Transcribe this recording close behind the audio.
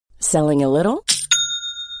Selling a little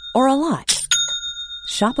or a lot?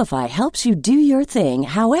 Shopify helps you do your thing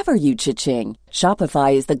however you cha-ching.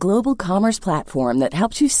 Shopify is the global commerce platform that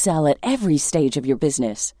helps you sell at every stage of your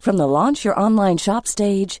business. From the launch your online shop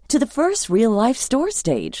stage to the first real-life store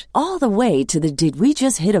stage, all the way to the did we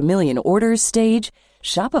just hit a million orders stage.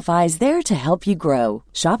 Shopify is there to help you grow.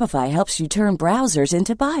 Shopify helps you turn browsers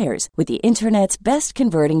into buyers with the internet's best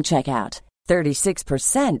converting checkout.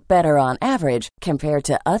 36% better on average compared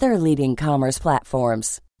to other leading commerce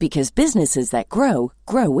platforms. Because businesses that grow,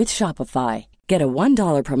 grow with Shopify. Get a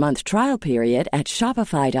 $1 per month trial period at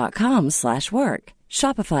shopify.com/work.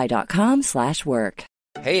 Shopify.com/work.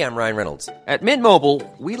 Hey, I'm Ryan Reynolds. At Mint Mobile,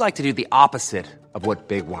 we like to do the opposite of what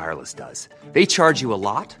Big Wireless does. They charge you a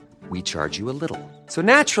lot, we charge you a little. So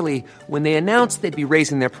naturally, when they announced they'd be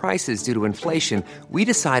raising their prices due to inflation, we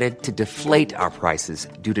decided to deflate our prices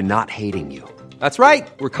due to not hating you. That's right.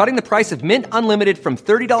 We're cutting the price of Mint Unlimited from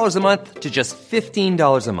 $30 a month to just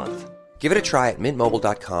 $15 a month. Give it a try at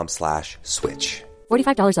mintmobile.com/switch.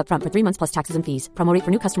 $45 up front for 3 months plus taxes and fees. Promo rate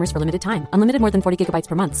for new customers for limited time. Unlimited more than 40 gigabytes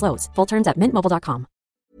per month. Slows full terms at mintmobile.com.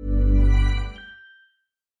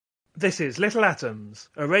 This is Little Atoms,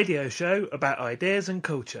 a radio show about ideas and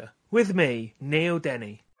culture. With me, Neil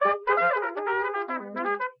Denny.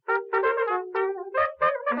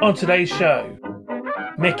 On today's show,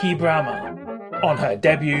 Mikki Brammar on her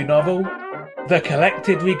debut novel, The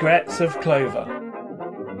Collected Regrets of Clover.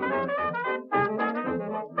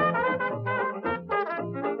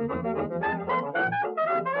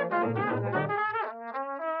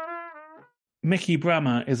 Mikki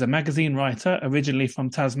Brammar is a magazine writer originally from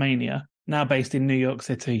Tasmania, now based in New York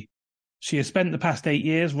City. She has spent the past 8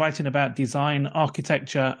 years writing about design,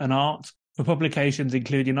 architecture and art for publications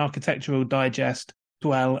including Architectural Digest,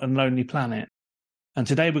 Dwell and Lonely Planet. And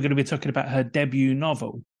today we're going to be talking about her debut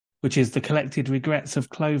novel, which is The Collected Regrets of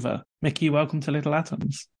Clover. Mikki, welcome to Little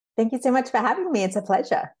Atoms. Thank you so much for having me. It's a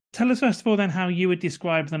pleasure. Tell us first of all then how you would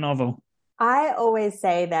describe the novel. I always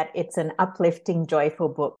say that it's an uplifting, joyful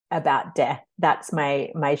book about death. That's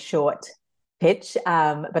my short pitch.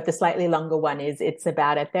 But the slightly longer one is it's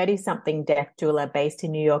about a 30-something death doula based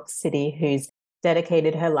in New York City who's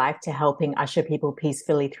dedicated her life to helping usher people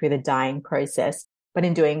peacefully through the dying process. But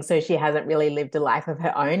in doing so, she hasn't really lived a life of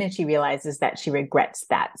her own, and she realizes that she regrets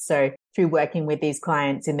that. So through working with these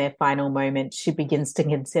clients in their final moments, she begins to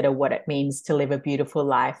consider what it means to live a beautiful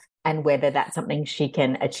life and whether that's something she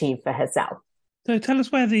can achieve for herself. So tell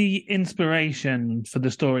us where the inspiration for the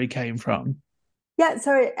story came from. Yeah,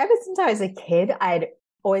 so ever since I was a kid, I'd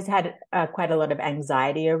always had quite a lot of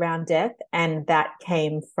anxiety around death. And that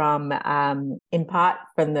came from, in part,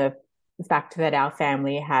 from the fact that our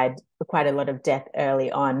family had quite a lot of death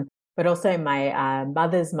early on. But also my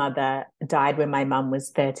mother's mother died when my mum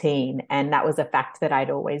was 13. And that was a fact that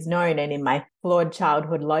I'd always known. And in my flawed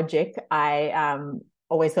childhood logic, I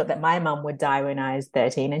always thought that my mum would die when I was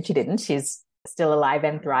 13. And she didn't. She's still alive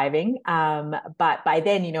and thriving. But by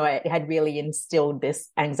then, it had really instilled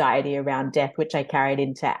this anxiety around death, which I carried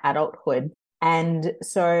into adulthood. And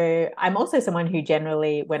so I'm also someone who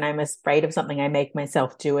generally, when I'm afraid of something, I make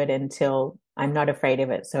myself do it until I'm not afraid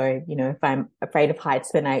of it. So, if I'm afraid of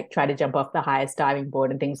heights, then I try to jump off the highest diving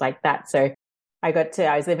board and things like that. So I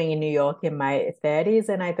was living in New York in my 30s,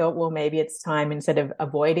 and I thought, well, maybe it's time, instead of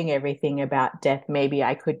avoiding everything about death, maybe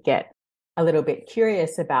I could get a little bit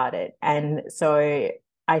curious about it. And so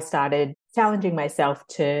I started challenging myself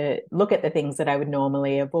to look at the things that I would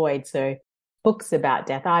normally avoid. So books about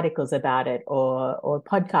death, articles about it, or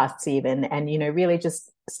podcasts even, and, really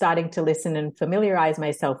just starting to listen and familiarize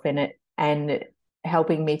myself in it and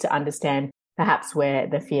helping me to understand perhaps where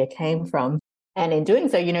the fear came from. And in doing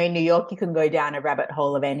so, in New York, you can go down a rabbit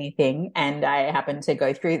hole of anything. And I happened to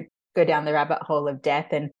go down the rabbit hole of death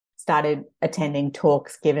and started attending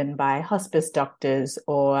talks given by hospice doctors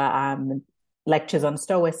or lectures on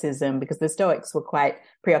Stoicism, because the Stoics were quite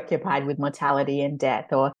preoccupied with mortality and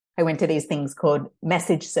death. Or I went to these things called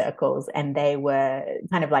message circles, and they were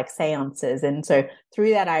kind of like seances. And so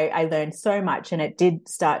through that, I learned so much, and it did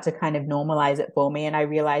start to kind of normalize it for me. And I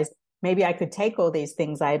realized maybe I could take all these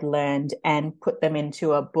things I'd learned and put them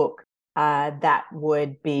into a book that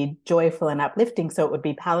would be joyful and uplifting, so it would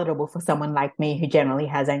be palatable for someone like me who generally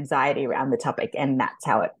has anxiety around the topic. And that's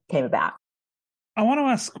how it came about. I want to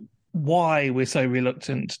ask why we're so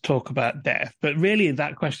reluctant to talk about death, but really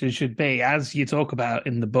that question should be, as you talk about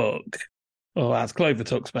in the book, or as Clover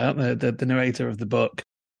talks about, the narrator of the book,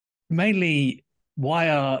 mainly why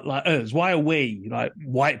are we, like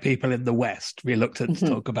white people in the West, reluctant to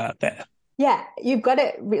talk about death? Yeah, you've got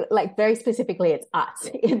it, like very specifically, it's us,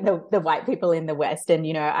 in the white people in the West. And,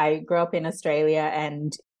 I grew up in Australia,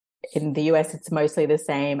 and in the US, it's mostly the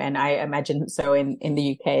same. And I imagine so in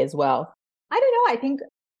the UK as well. I don't know. I think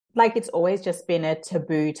like it's always just been a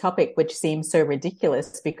taboo topic, which seems so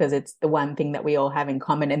ridiculous because it's the one thing that we all have in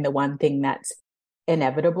common and the one thing that's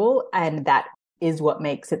inevitable. And that is what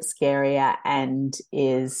makes it scarier and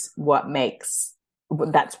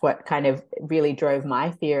that's what kind of really drove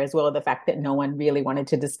my fear as well, the fact that no one really wanted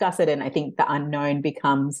to discuss it. And I think the unknown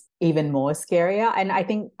becomes even more scarier. And I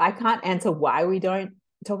think I can't answer why we don't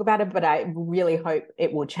talk about it, but I really hope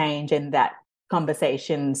it will change and that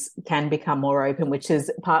conversations can become more open, which is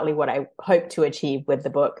partly what I hope to achieve with the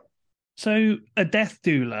book. So a death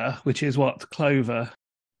doula, which is what Clover,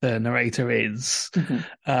 the narrator, is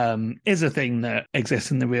a thing that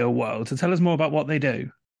exists in the real world. So tell us more about what they do.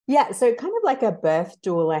 Yeah, so kind of like a birth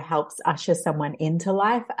doula helps usher someone into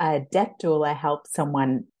life, a death doula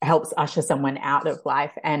helps usher someone out of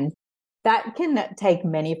life. And that can take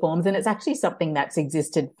many forms. And it's actually something that's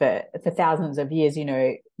existed for thousands of years. You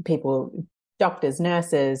know, people, doctors,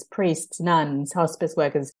 nurses, priests, nuns, hospice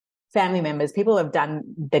workers, family members, people have done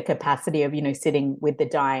the capacity of, you know, sitting with the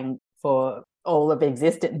dying for all of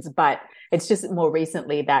existence. But it's just more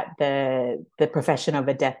recently that the profession of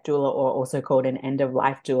a death doula, or also called an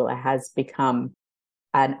end-of-life doula, has become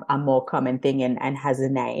a more common thing and has a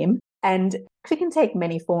name. And it can take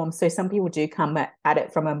many forms. So some people do come at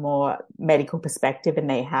it from a more medical perspective and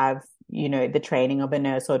they have, you know, the training of a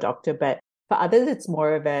nurse or doctor. But for others, it's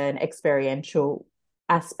more of an experiential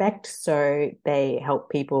aspect. So they help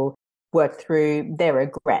people work through their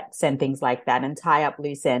regrets and things like that and tie up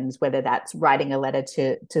loose ends, whether that's writing a letter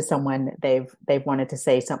to someone they've wanted to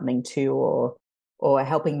say something to, or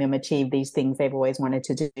helping them achieve these things they've always wanted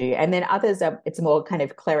to do. And then others it's more kind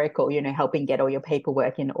of clerical, you know, helping get all your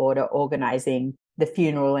paperwork in order, organizing the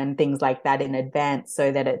funeral and things like that in advance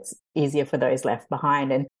so that it's easier for those left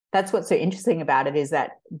behind. And that's what's so interesting about it, is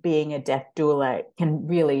that being a death doula can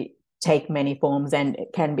really take many forms and it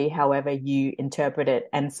can be however you interpret it.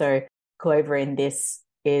 And so Clover in this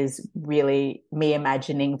is really me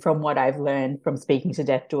imagining, from what I've learned from speaking to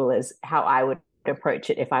death doulas, how I would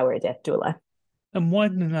approach it if I were a death doula. And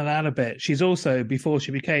widening that out a bit, she's also, before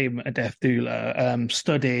she became a death doula,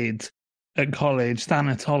 studied at college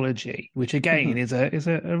thanatology, which again is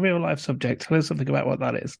a real life subject. Tell us something about what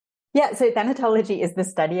that is. Yeah, so thanatology is the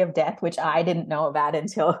study of death, which I didn't know about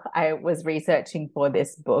until I was researching for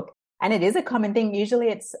this book. And it is a common thing. Usually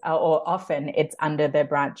or often it's under the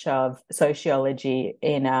branch of sociology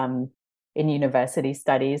in university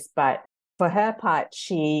studies. But for her part,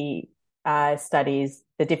 she studies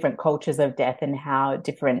the different cultures of death and how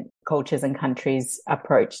different cultures and countries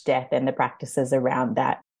approach death and the practices around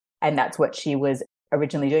that. And that's what she was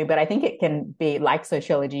originally doing. But I think it can be like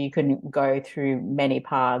sociology. You can go through many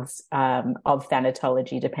paths of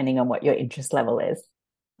thanatology depending on what your interest level is.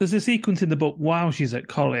 There's a sequence in the book while she's at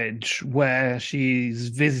college where she's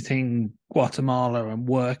visiting Guatemala and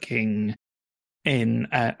working in,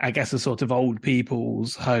 I guess, a sort of old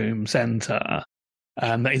people's home centre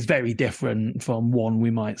that is very different from one we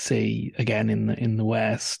might see again in the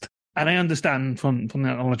West. And I understand from the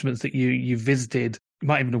acknowledgements that you visited, you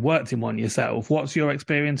might even have worked in one yourself. What's your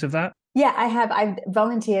experience of that? Yeah, I have. I've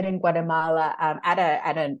volunteered in Guatemala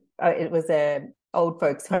it was a old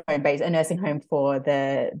folks home, a nursing home for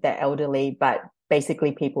the elderly, but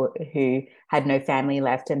basically people who had no family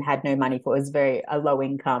left and had no money for it. It was a low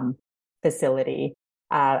income facility.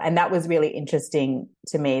 And that was really interesting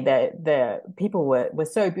to me. The people were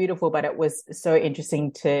so beautiful, but it was so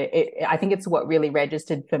interesting I think it's what really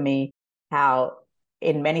registered for me how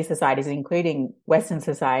in many societies, including Western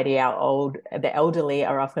society, the elderly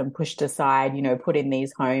are often pushed aside, you know, put in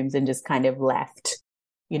these homes and just kind of left,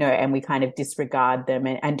 you know, and we kind of disregard them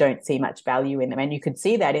and don't see much value in them. And you could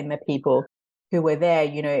see that in the people who were there.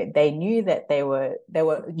 You know, they knew that they were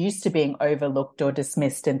used to being overlooked or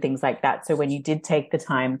dismissed and things like that. So when you did take the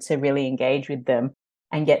time to really engage with them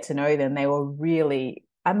and get to know them, they were really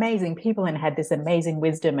amazing people and had this amazing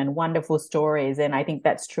wisdom and wonderful stories. And I think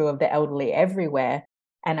that's true of the elderly everywhere.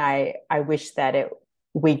 And I wish that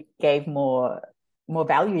we gave more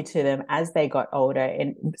value to them as they got older,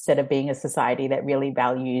 instead of being a society that really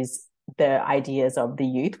values the ideas of the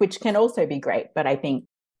youth, which can also be great. But I think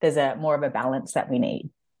there's more of a balance that we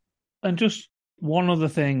need. And just one other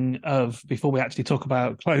thing before we actually talk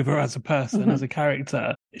about Clover as a person, as a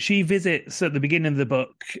character, she visits at the beginning of the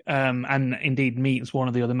book and indeed meets one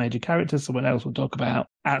of the other major characters, someone else we'll talk about,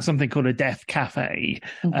 at something called a death cafe,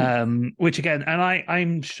 which again, and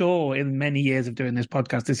I'm sure in many years of doing this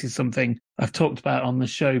podcast, this is something I've talked about on the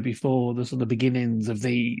show before, the sort of beginnings of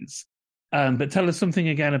these. But tell us something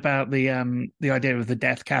again about the idea of the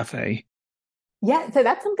death cafe. Yeah, so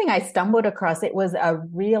that's something I stumbled across. It was a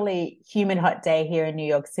really humid hot day here in New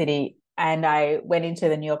York City, and I went into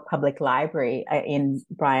the New York Public Library in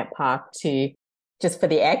Bryant Park to just for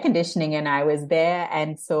the air conditioning, and I was there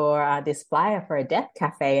and saw this flyer for a death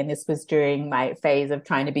cafe, and this was during my phase of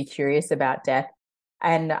trying to be curious about death.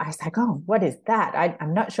 And I was like, oh, what is that?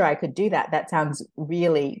 I'm not sure I could do that. That sounds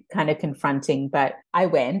really kind of confronting, but I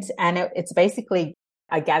went, and it's basically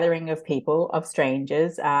a gathering of people, of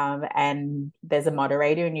strangers, and there's a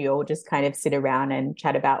moderator, and you all just kind of sit around and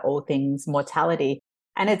chat about all things mortality.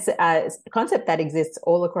 And it's a concept that exists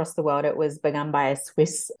all across the world. It was begun by a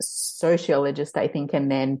Swiss sociologist, I think,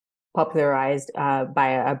 and then popularized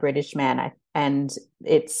by a British man. And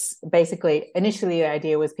it's basically, initially the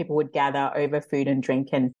idea was people would gather over food and drink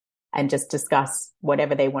and just discuss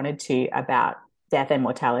whatever they wanted to about death and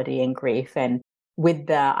mortality and grief, and with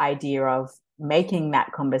the idea of making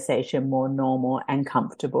that conversation more normal and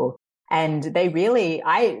comfortable. And they really,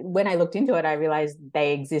 when I looked into it, I realized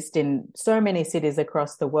they exist in so many cities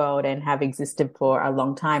across the world and have existed for a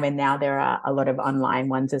long time. And now there are a lot of online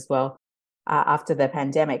ones as well after the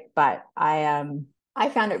pandemic. But I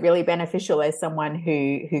found it really beneficial as someone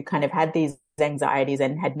who kind of had these anxieties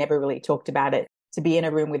and had never really talked about it, to be in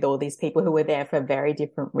a room with all these people who were there for very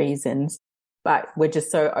different reasons, but we're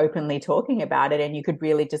just so openly talking about it, and you could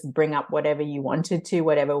really just bring up whatever you wanted to,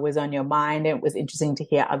 whatever was on your mind. And it was interesting to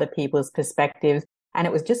hear other people's perspectives, and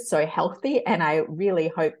it was just so healthy. And I really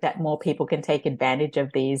hope that more people can take advantage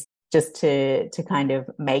of these just to kind of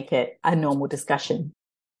make it a normal discussion.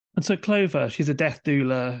 And so Clover, she's a death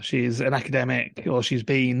doula, she's an academic, or she's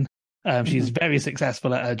been, she's very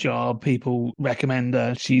successful at her job. People recommend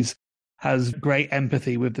her. Has great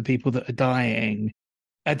empathy with the people that are dying.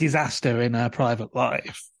 A disaster in her private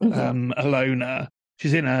life, a loner.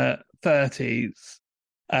 She's in her 30s,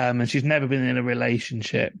 and she's never been in a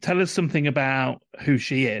relationship. Tell us something about who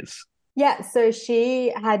she is. Yeah, so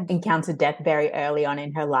she had encountered death very early on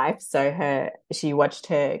in her life. So she watched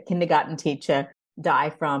her kindergarten teacher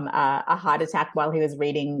die from a heart attack while he was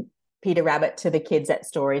reading Peter Rabbit to the kids at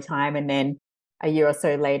story time, and then a year or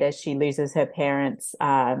so later, she loses her parents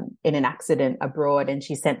in an accident abroad, and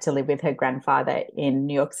she's sent to live with her grandfather in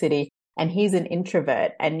New York City. And he's an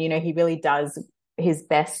introvert, and he really does his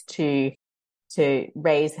best to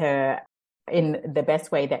raise her in the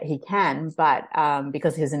best way that he can. But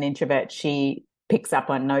because he's an introvert, she picks up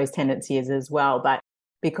on those tendencies as well. But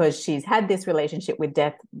because she's had this relationship with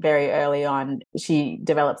death very early on, she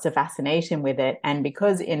develops a fascination with it. And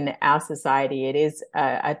because in our society it is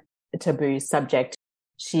a taboo subject,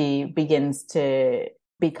 she begins to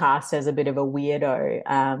be cast as a bit of a weirdo,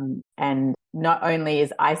 and not only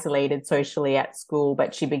is isolated socially at school,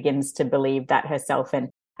 but she begins to believe that herself and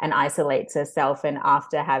isolates herself. And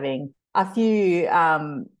after having a few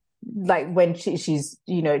like when she's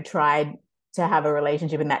tried to have a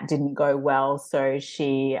relationship and that didn't go well, so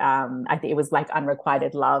she I think it was like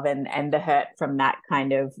unrequited love, and the hurt from that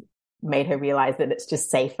kind of made her realize that it's just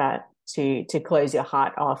safer to close your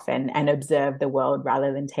heart off and observe the world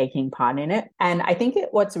rather than taking part in it. And I think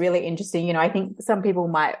what's really interesting, I think some people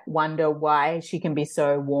might wonder why she can be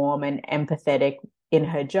so warm and empathetic in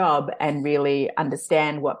her job and really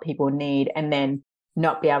understand what people need, and then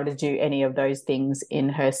not be able to do any of those things in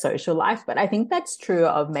her social life. But I think that's true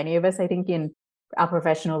of many of us. I think in our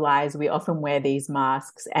professional lives, we often wear these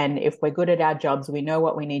masks, and if we're good at our jobs, we know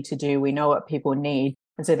what we need to do, we know what people need.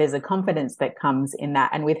 And so there's a confidence that comes in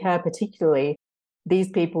that. And with her particularly, these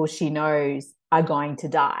people she knows are going to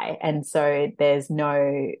die. And so there's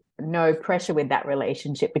no pressure with that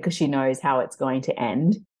relationship because she knows how it's going to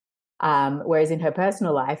end. Whereas in her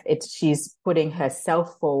personal life, she's putting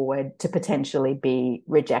herself forward to potentially be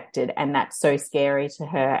rejected. And that's so scary to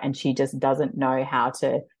her. And she just doesn't know how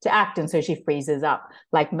to act. And so she freezes up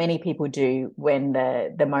like many people do when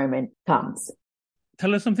the moment comes.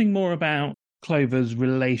 Tell us something more about Clover's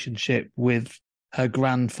relationship with her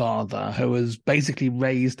grandfather, who has basically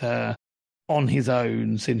raised her on his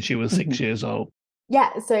own since she was 6 years old.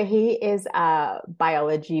 Yeah, so he is a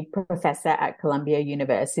biology professor at Columbia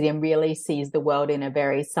University and really sees the world in a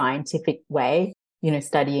very scientific way,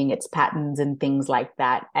 studying its patterns and things like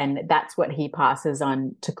that. And that's what he passes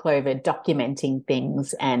on to Clover, documenting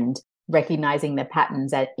things and recognizing the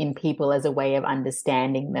patterns in people as a way of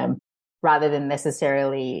understanding them, rather than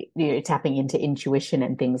necessarily, tapping into intuition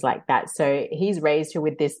and things like that. So he's raised her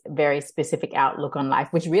with this very specific outlook on life,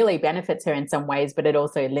 which really benefits her in some ways, but it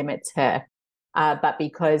also limits her. But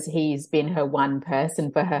because he's been her one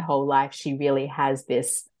person for her whole life, she really has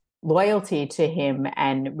this loyalty to him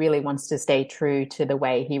and really wants to stay true to the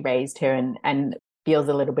way he raised her, and feels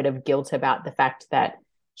a little bit of guilt about the fact that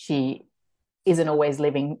she isn't always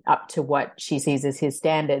living up to what she sees as his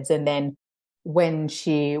standards. And then when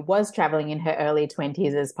she was traveling in her early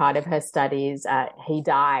 20s as part of her studies, he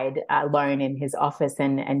died alone in his office,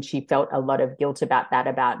 and she felt a lot of guilt about that,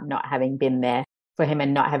 about not having been there for him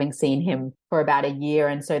and not having seen him for about a year.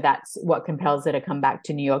 And so that's what compels her to come back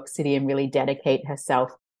to New York City and really dedicate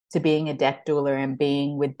herself to being a death doula and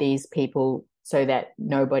being with these people so that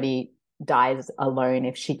nobody dies alone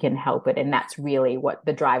if she can help it. And that's really what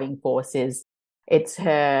the driving force is. It's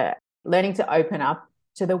her learning to open up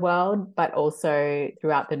to the world, but also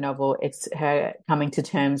throughout the novel, it's her coming to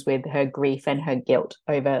terms with her grief and her guilt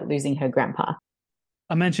over losing her grandpa.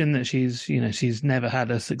 I mentioned that she's never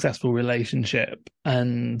had a successful relationship,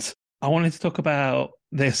 and I wanted to talk about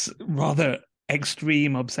this rather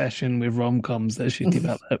extreme obsession with rom-coms that she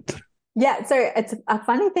developed. Yeah, so it's a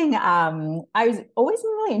funny thing. I was always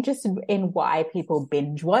really interested in why people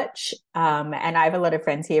binge watch. And I have a lot of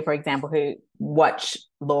friends here, for example, who watch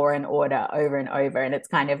Law and Order over and over, and it's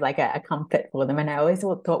kind of like a comfort for them. And I always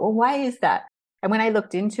thought, well, why is that? And when I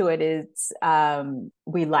looked into it, it's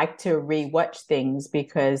we like to rewatch things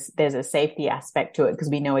because there's a safety aspect to it, because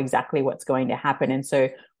we know exactly what's going to happen. And so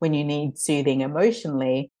when you need soothing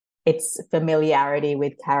emotionally, it's familiarity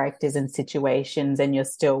with characters and situations, and you're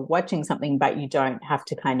still watching something, but you don't have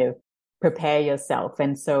to kind of prepare yourself.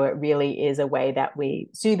 And so it really is a way that we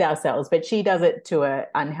soothe ourselves. But she does it to an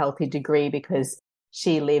unhealthy degree because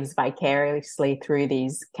she lives vicariously through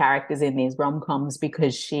these characters in these rom-coms,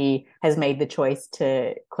 because she has made the choice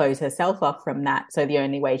to close herself off from that. So the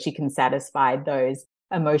only way she can satisfy those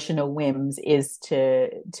emotional whims is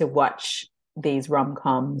to watch these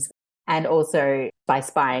rom-coms, and also by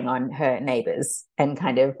spying on her neighbors and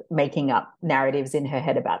kind of making up narratives in her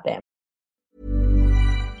head about them.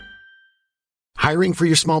 Hiring for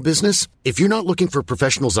your small business? If you're not looking for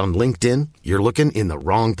professionals on LinkedIn, you're looking in the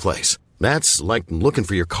wrong place. That's like looking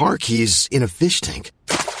for your car keys in a fish tank.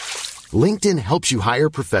 LinkedIn helps you hire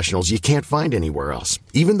professionals you can't find anywhere else,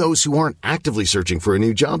 even those who aren't actively searching for a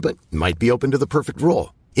new job but might be open to the perfect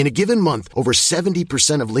role. In a given month, over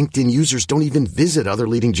 70% of LinkedIn users don't even visit other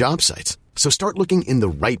leading job sites. So start looking in the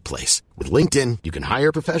right place. With LinkedIn, you can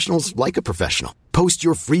hire professionals like a professional. Post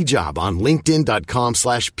your free job on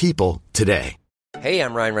linkedin.com/people today. Hey,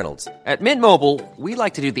 I'm Ryan Reynolds. At Mint Mobile, we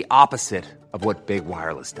like to do the opposite of what Big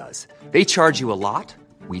Wireless does. They charge you a lot.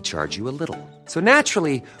 We charge you a little. So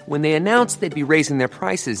naturally, when they announced they'd be raising their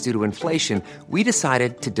prices due to inflation, we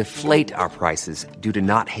decided to deflate our prices due to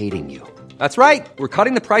not hating you. That's right. We're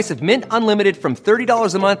cutting the price of Mint Unlimited from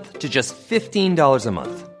 $30 a month to just $15 a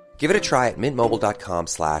month. Give it a try at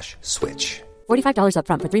mintmobile.com/switch. $45 up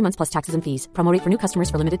front for 3 months plus taxes and fees. Promo rate for new customers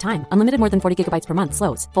for limited time. Unlimited more than 40 gigabytes per month.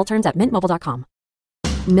 Slows full terms at mintmobile.com.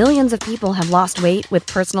 Millions of people have lost weight with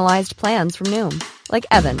personalized plans from Noom. Like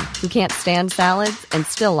Evan, who can't stand salads and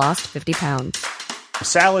still lost 50 pounds.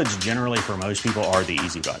 Salads generally for most people are the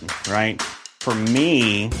easy button, right? For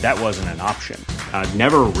me, that wasn't an option. I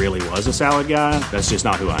never really was a salad guy. That's just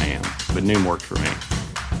not who I am. But Noom worked for me.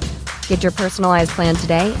 Get your personalized plan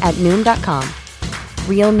today at Noom.com.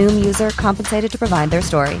 Real Noom user compensated to provide their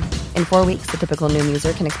story. In 4 weeks, the typical Noom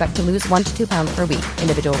user can expect to lose 1 to 2 pounds per week.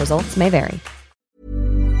 Individual results may vary.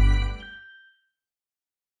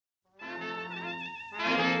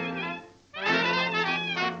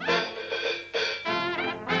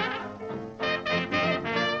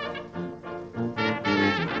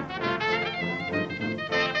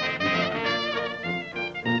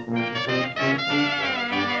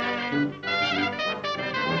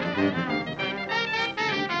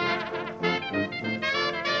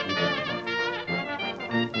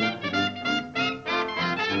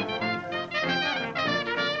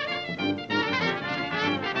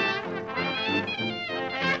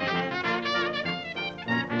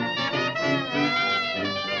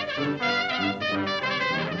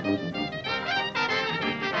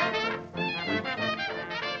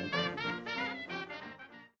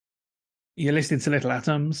 You're listening to Little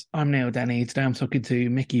Atoms. I'm Neil Denny. Today I'm talking to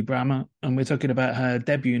Mikki Brammar, and we're talking about her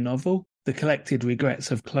debut novel, The Collected Regrets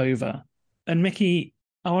of Clover. And Mikki,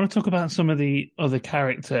 I want to talk about some of the other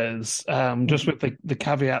characters, just with the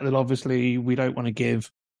caveat that obviously we don't want to give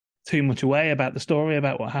too much away about the story,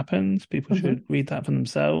 about what happens. People should read that for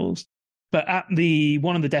themselves. But at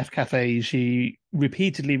one of the deaf cafes, she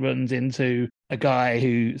repeatedly runs into a guy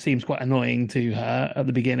who seems quite annoying to her at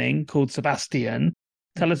the beginning, called Sebastian.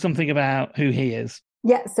 Tell us something about who he is.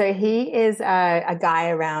 Yeah, so he is a guy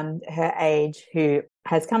around her age who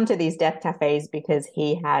has come to these deaf cafes because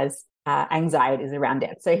he has anxieties around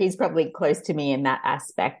death. So he's probably close to me in that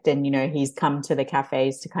aspect. And, he's come to the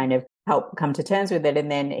cafes to kind of help come to terms with it.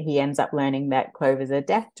 And then he ends up learning that Clover's a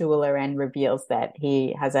death doula and reveals that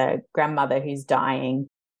he has a grandmother who's dying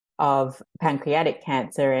of pancreatic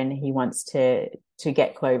cancer, and he wants to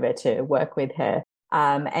get Clover to work with her.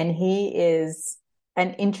 And he is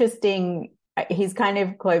an interesting, he's kind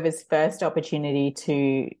of Clover's first opportunity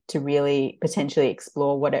to really potentially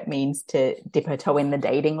explore what it means to dip her toe in the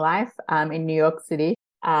dating life in New York City.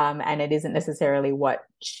 And it isn't necessarily what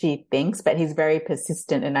she thinks, but he's very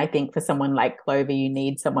persistent. And I think for someone like Clover, you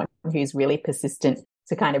need someone who's really persistent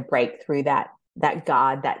to kind of break through that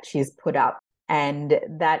guard that she's put up. And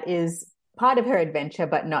that is part of her adventure,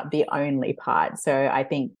 but not the only part. So I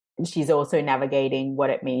think she's also navigating what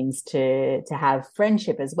it means to have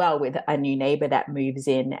friendship as well with a new neighbor that moves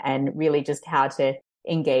in, and really just how to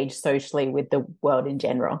engage socially with the world in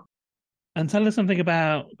general. And tell us something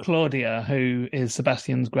about Claudia, who is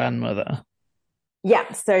Sebastian's grandmother.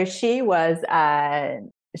 Yeah, so she was,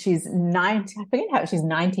 she's 90, I forget how, she's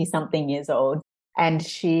 90 something years old. And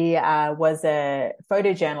she was a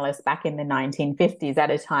photojournalist back in the 1950s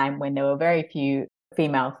at a time when there were very few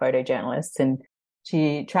female photojournalists. And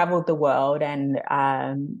she traveled the world and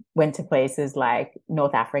went to places like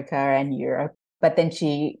North Africa and Europe. But then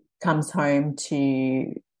she comes home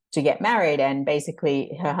to get married, and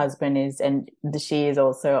basically her husband is, and she is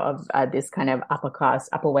also of this kind of upper class,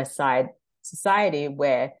 Upper West Side society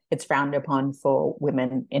where it's frowned upon for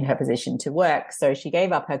women in her position to work. So she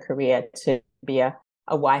gave up her career to be a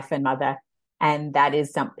wife and mother. And that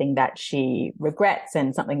is something that she regrets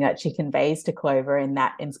and something that she conveys to Clover, and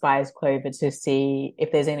that inspires Clover to see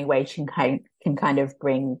if there's any way she can kind of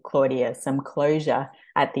bring Claudia some closure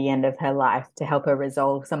at the end of her life to help her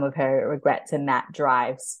resolve some of her regrets. And that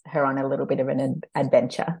drives her on a little bit of an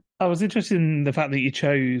adventure. I was interested in the fact that you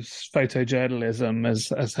chose photojournalism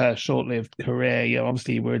as her short-lived career. You know,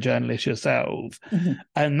 obviously you were a journalist yourself. Mm-hmm.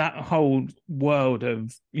 And that whole world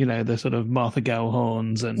of, you know, the sort of Martha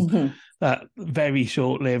Gellhorns and mm-hmm. that very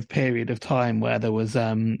short-lived period of time where there was,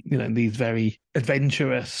 you know, these very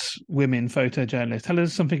adventurous women photojournalists. Tell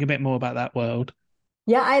us something a bit more about that world.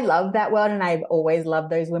 Yeah, I love that world, and I've always loved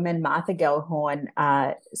those women. Martha Gellhorn,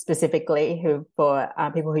 specifically, who, for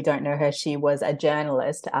people who don't know her, she was a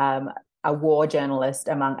journalist, a war journalist,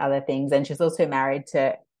 among other things. And she's also married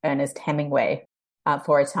to Ernest Hemingway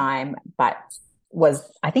for a time, but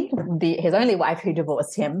was, I think, his only wife who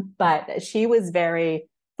divorced him. But she was very,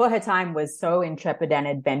 for her time, was so intrepid and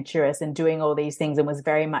adventurous and doing all these things, and was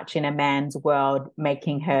very much in a man's world,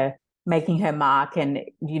 making her mark, and,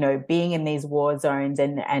 you know, being in these war zones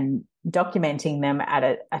and documenting them at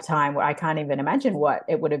a time where I can't even imagine what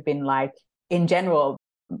it would have been like in general,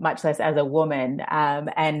 much less as a woman.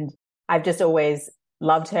 And I've just always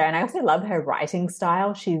loved her. And I also love her writing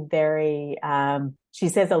style. She's very, she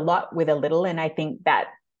says a lot with a little, and I think that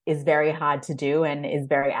is very hard to do and is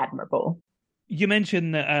very admirable. You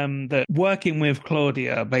mentioned that, that working with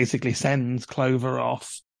Claudia basically sends Clover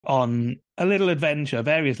off on a little adventure,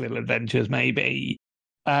 various little adventures maybe.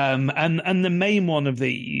 And the main one of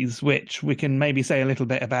these, which we can maybe say a little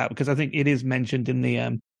bit about, because I think it is mentioned in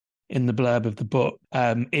the blurb of the book,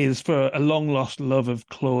 is for a long lost love of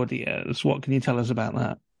Claudia's. What can you tell us about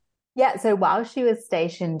that? Yeah, so while she was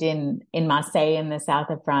stationed in Marseille in the south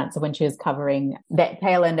of France, when she was covering the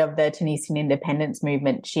tail end of the Tunisian independence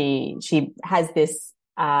movement, she has this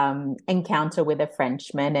encounter with a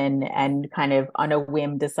Frenchman and kind of on a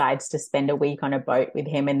whim decides to spend a week on a boat with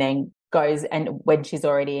him, and then goes, and when she's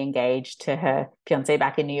already engaged to her fiance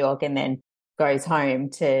back in New York, and then goes home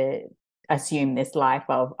to assume this life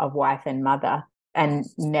of wife and mother. And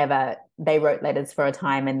they wrote letters for a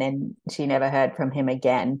time, and then she never heard from him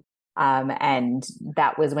again. And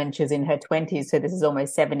that was when she was in her 20s. So this is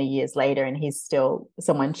almost 70 years later, and he's still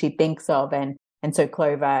someone she thinks of. And so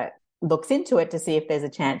Clover looks into it to see if there's a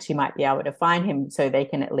chance she might be able to find him so they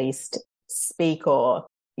can at least speak, or,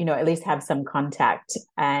 you know, at least have some contact.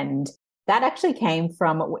 And that actually came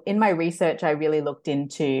from, in my research, I really looked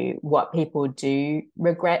into what people do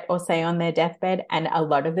regret or say on their deathbed. And a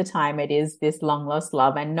lot of the time it is this long lost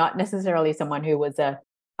love, and not necessarily someone who was a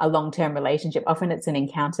long-term relationship. Often it's an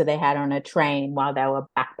encounter they had on a train while they were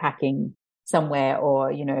backpacking somewhere,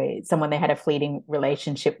 or, you know, someone they had a fleeting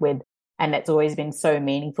relationship with. And it's always been so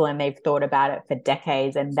meaningful, and they've thought about it for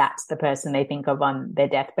decades, and that's the person they think of on their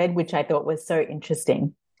deathbed, which I thought was so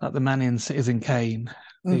interesting. Like the man in Citizen Kane,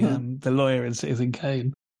 the lawyer in Citizen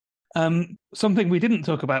Kane. Something we didn't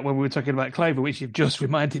talk about when we were talking about Clover, which you've just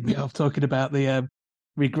reminded me of, talking about the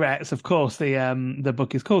regrets. Of course, the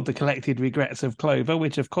book is called The Collected Regrets of Clover,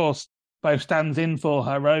 which of course both stands in for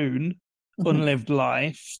her own unlived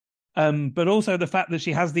life, but also the fact that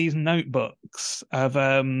she has these notebooks of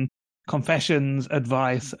confessions,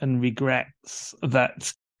 advice, and regrets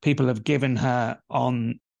that people have given her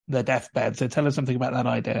on their deathbed. So tell us something about that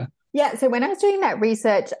idea. Yeah, so when I was doing that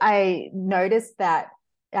research, I noticed that,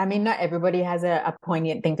 I mean, not everybody has a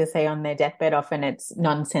poignant thing to say on their deathbed. Often it's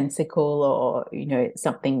nonsensical or,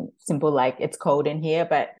 something simple like it's cold in here,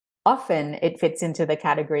 but often it fits into the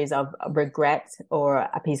categories of regret or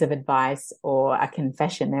a piece of advice or a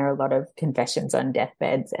confession. There are a lot of confessions on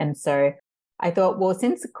deathbeds. And so I thought, well,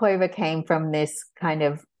 since Clover came from this kind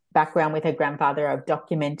of background with her grandfather of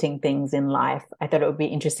documenting things in life, I thought it would be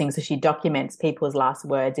interesting. So she documents people's last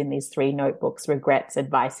words in these 3 notebooks: regrets,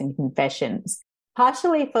 advice, and confessions,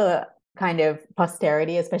 partially for kind of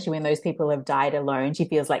posterity, especially when those people have died alone. She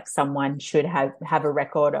feels like someone should have a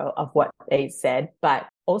record of what they said, but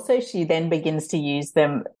also she then begins to use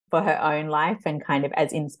them for her own life and kind of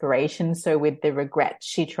as inspiration. So with the regrets,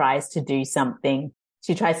 she tries to do something.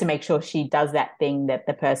 She tries to make sure she does that thing that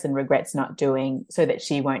the person regrets not doing so that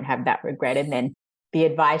she won't have that regret. And then the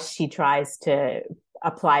advice, she tries to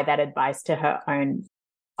apply that advice to her own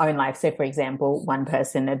life. So for example, one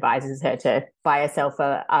person advises her to buy herself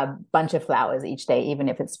a bunch of flowers each day, even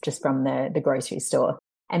if it's just from the grocery store.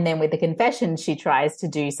 And then with the confession, she tries to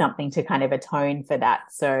do something to kind of atone for that.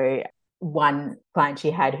 So one client she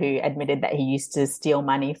had who admitted that he used to steal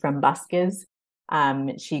money from buskers.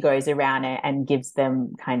 She goes around and gives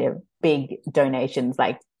them kind of big donations,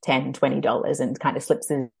 like $10, $20, and kind of slips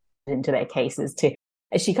it into their cases to,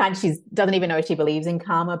 she doesn't even know if she believes in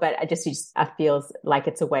karma, but she feels like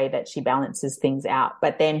it's a way that she balances things out.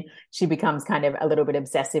 But then she becomes kind of a little bit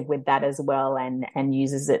obsessive with that as well and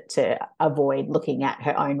uses it to avoid looking at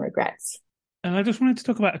her own regrets. And I just wanted to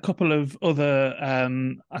talk about a couple of other,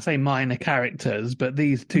 I say minor characters, but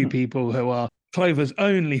these 2 people who are Clover's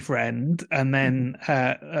only friend and then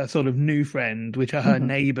her sort of new friend, which are her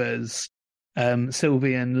neighbours,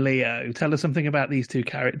 Sylvie and Leo. Tell us something about these 2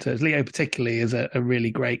 characters. Leo particularly is a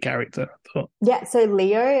really great character, I thought. Yeah, so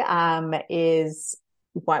Leo is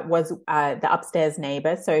what was the upstairs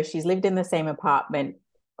neighbour. So she's lived in the same apartment,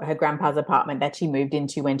 her grandpa's apartment, that she moved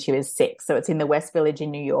into when she was 6. So it's in the West Village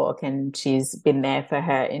in New York, and she's been there for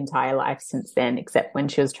her entire life since then, except when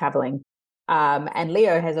she was travelling. And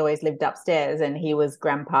Leo has always lived upstairs, and he was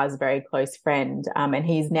Grandpa's very close friend. And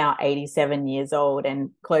he's now 87 years old and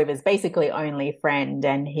Clover's basically only friend.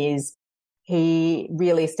 And he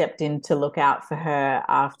really stepped in to look out for her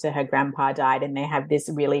after her grandpa died. And they have this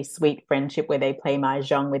really sweet friendship where they play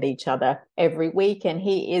mahjong with each other every week. And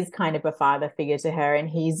he is kind of a father figure to her. And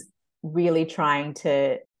he's really trying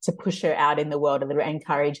to push her out in the world a little,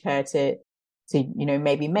 encourage her to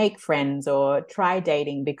maybe make friends or try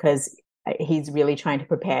dating, because he's really trying to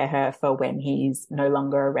prepare her for when he's no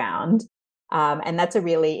longer around. And that's a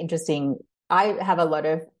really interesting, I have a lot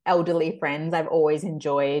of elderly friends. I've always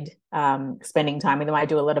enjoyed spending time with them. I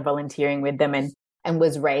do a lot of volunteering with them and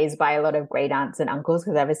was raised by a lot of great aunts and uncles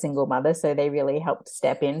because I have a single mother. So they really helped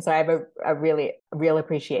step in. So I have a real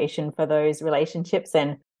appreciation for those relationships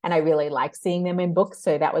and I really like seeing them in books.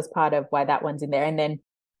 So that was part of why that one's in there. And then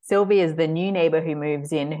Sylvie is the new neighbor who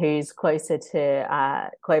moves in, who's closer to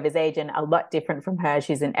Clover's age and a lot different from her.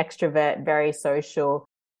 She's an extrovert, very social,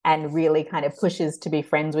 and really kind of pushes to be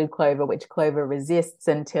friends with Clover, which Clover resists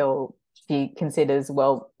until she considers,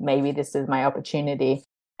 well, maybe this is my opportunity.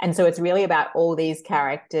 And so it's really about all these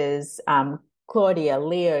characters, Claudia,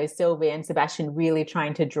 Leo, Sylvie, and Sebastian, really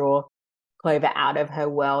trying to draw Clover out of her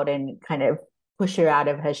world and kind of push her out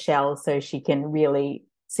of her shell so she can really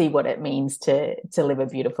see what it means to live a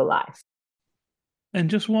beautiful life. And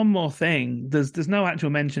just one more thing, there's no actual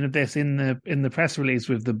mention of this in the press release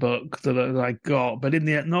with the book that I got, but in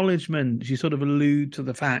the acknowledgement, you sort of allude to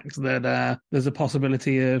the fact that there's a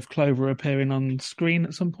possibility of Clover appearing on screen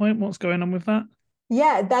at some point. What's going on with that?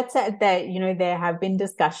 Yeah, that's that. There have been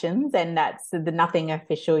discussions, and that's nothing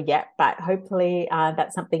official yet, but hopefully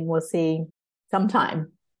that's something we'll see sometime.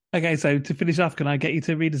 Okay, so to finish off, can I get you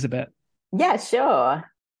to read us a bit? Yeah, sure.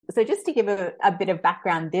 So just to give a bit of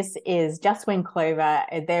background, this is just when Clover,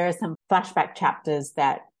 there are some flashback chapters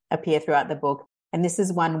that appear throughout the book. And this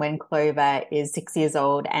is one when Clover is 6 years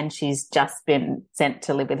old and she's just been sent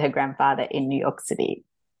to live with her grandfather in New York City.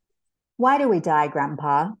 Why do we die,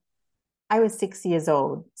 Grandpa? I was 6 years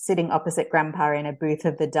old, sitting opposite Grandpa in a booth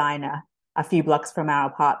of the diner, a few blocks from our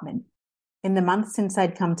apartment. In the months since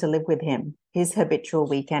I'd come to live with him, his habitual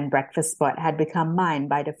weekend breakfast spot had become mine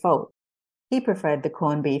by default. He preferred the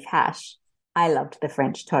corned beef hash. I loved the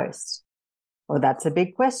French toast. Well, that's a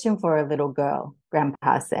big question for a little girl,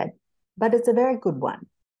 Grandpa said, but it's a very good one.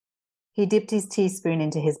 He dipped his teaspoon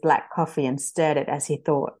into his black coffee and stirred it as he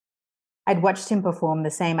thought. I'd watched him perform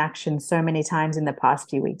the same action so many times in the past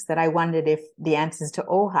few weeks that I wondered if the answers to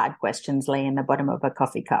all hard questions lay in the bottom of a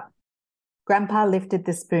coffee cup. Grandpa lifted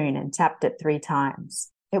the spoon and tapped it 3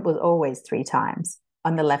 times. It was always 3 times,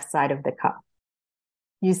 on the left side of the cup.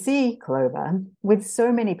 You see, Clover, with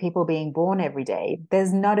so many people being born every day,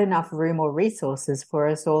 there's not enough room or resources for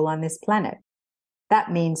us all on this planet.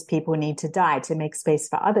 That means people need to die to make space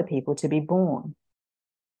for other people to be born.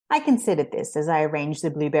 I considered this as I arranged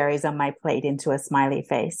the blueberries on my plate into a smiley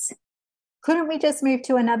face. Couldn't we just move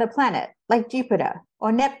to another planet, like Jupiter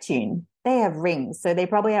or Neptune? They have rings, so they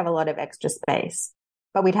probably have a lot of extra space.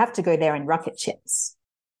 But we'd have to go there in rocket ships.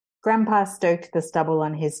 Grandpa stoked the stubble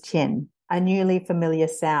on his chin, a newly familiar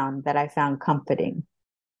sound that I found comforting.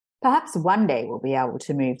 Perhaps one day we'll be able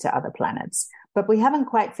to move to other planets, but we haven't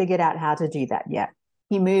quite figured out how to do that yet.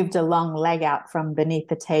 He moved a long leg out from beneath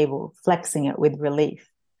the table, flexing it with relief.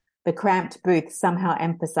 The cramped booth somehow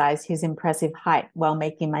emphasized his impressive height while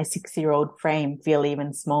making my 6-year-old frame feel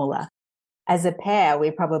even smaller. As a pair,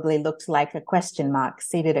 we probably looked like a question mark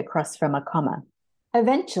seated across from a comma.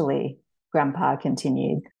 Eventually, Grandpa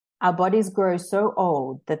continued, our bodies grow so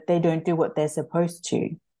old that they don't do what they're supposed to.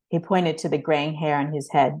 He pointed to the graying hair on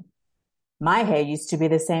his head. My hair used to be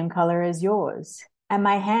the same color as yours, and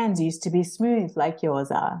my hands used to be smooth like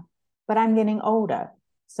yours are. But I'm getting older,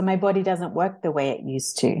 so my body doesn't work the way it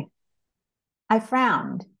used to. I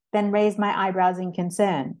frowned, then raised my eyebrows in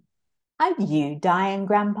concern. Are you dying,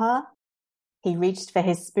 Grandpa? He reached for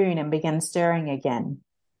his spoon and began stirring again.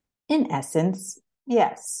 In essence,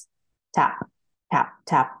 yes. Tap, tap,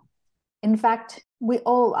 tap. In fact, we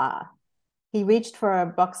all are. He reached for a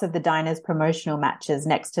box of the diner's promotional matches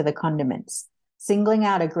next to the condiments. Singling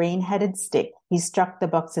out a green-headed stick, he struck the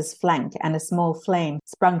box's flank and a small flame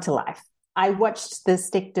sprung to life. I watched the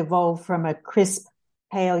stick devolve from a crisp,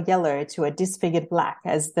 pale yellow to a disfigured black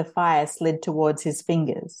as the fire slid towards his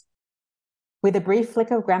fingers. With a brief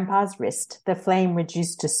flick of Grandpa's wrist, the flame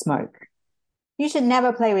reduced to smoke. You should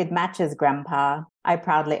never play with matches, Grandpa. I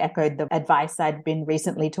proudly echoed the advice I'd been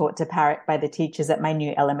recently taught to parrot by the teachers at my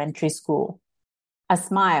new elementary school. A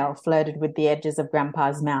smile flirted with the edges of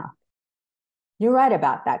Grandpa's mouth. You're right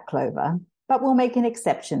about that, Clover, but we'll make an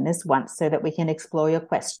exception this once so that we can explore your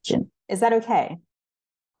question. Is that okay?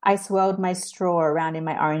 I swirled my straw around in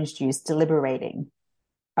my orange juice, deliberating.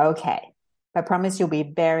 Okay, but promise you'll be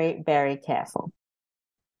very, very careful.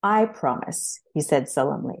 I promise, he said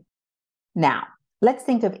solemnly. Now, let's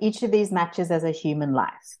think of each of these matches as a human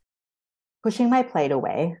life. Pushing my plate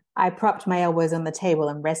away, I propped my elbows on the table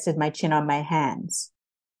and rested my chin on my hands.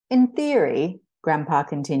 In theory, Grandpa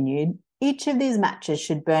continued, each of these matches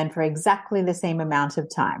should burn for exactly the same amount of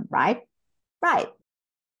time, right? Right.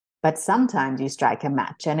 But sometimes you strike a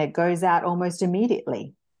match and it goes out almost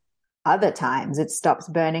immediately. Other times it stops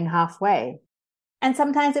burning halfway. And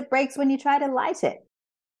sometimes it breaks when you try to light it.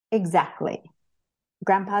 Exactly.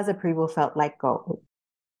 Grandpa's approval felt like gold.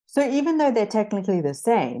 So even though they're technically the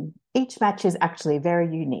same, each match is actually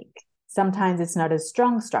very unique. Sometimes it's not as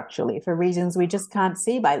strong structurally for reasons we just can't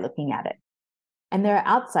see by looking at it. And there are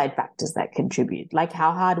outside factors that contribute, like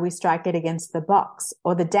how hard we strike it against the box,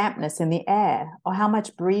 or the dampness in the air, or how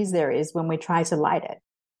much breeze there is when we try to light it.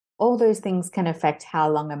 All those things can affect how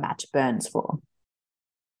long a match burns for.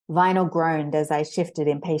 Vinyl groaned as I shifted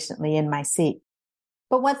impatiently in my seat.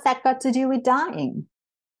 But what's that got to do with dying?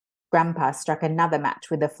 Grandpa struck another match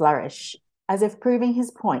with a flourish. As if proving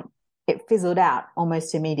his point, it fizzled out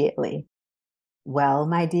almost immediately. Well,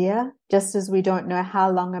 my dear, just as we don't know how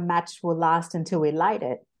long a match will last until we light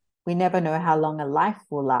it, we never know how long a life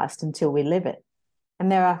will last until we live it.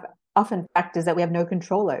 And there are often factors that we have no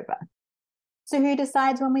control over. So who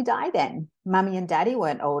decides when we die then? Mummy and Daddy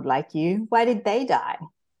weren't old like you. Why did they die?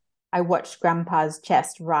 I watched Grandpa's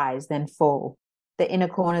chest rise, then fall. The inner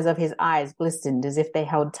corners of his eyes glistened as if they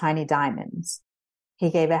held tiny diamonds. He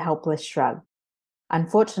gave a helpless shrug.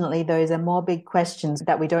 Unfortunately, those are more big questions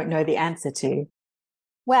that we don't know the answer to.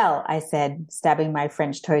 Well, I said, stabbing my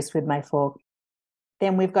French toast with my fork,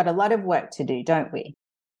 then we've got a lot of work to do, don't we?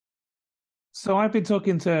 So I've been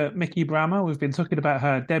talking to Mikki Brammar. We've been talking about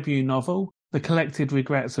her debut novel, The Collected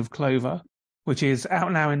Regrets of Clover, which is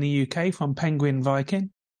out now in the UK from Penguin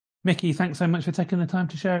Viking. Mikki, thanks so much for taking the time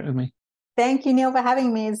to share it with me. Thank you, Neil, for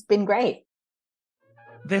having me. It's been great.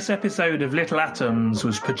 This episode of Little Atoms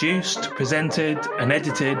was produced, presented and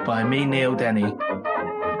edited by me, Neil Denny.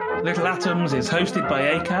 Little Atoms is hosted by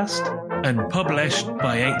Acast and published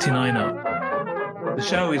by 89Up. The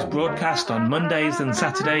show is broadcast on Mondays and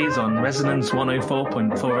Saturdays on Resonance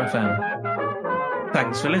 104.4 FM.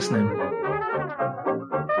 Thanks for listening.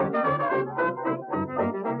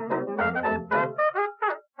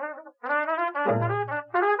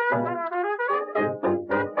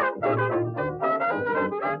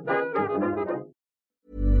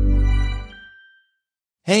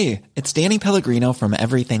 Hey, it's Danny Pellegrino from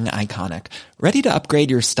Everything Iconic. Ready to upgrade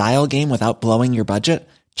your style game without blowing your budget?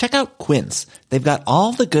 Check out Quince. They've got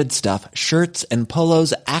all the good stuff, shirts and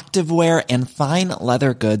polos, activewear, and fine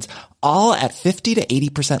leather goods, all at 50 to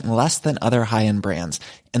 80% less than other high-end brands.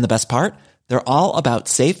 And the best part? They're all about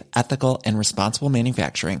safe, ethical, and responsible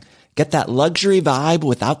manufacturing. Get that luxury vibe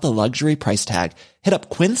without the luxury price tag. Hit up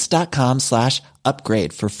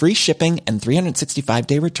quince.com/upgrade for free shipping and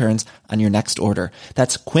 365-day returns on your next order.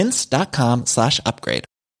 That's quince.com/upgrade.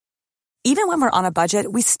 Even when we're on a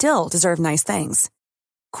budget, we still deserve nice things.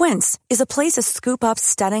 Quince is a place to scoop up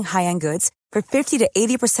stunning high-end goods for 50 to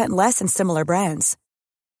 80% less than similar brands.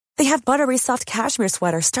 They have buttery soft cashmere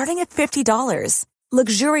sweaters starting at $50,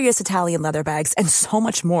 luxurious Italian leather bags, and so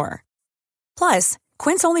much more. Plus,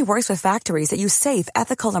 Quince only works with factories that use safe,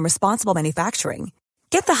 ethical, and responsible manufacturing.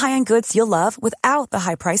 Get the high-end goods you'll love without the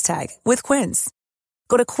high price tag with Quince.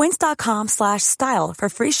 Go to quince.com/style for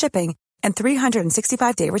free shipping and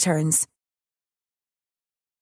 365-day returns.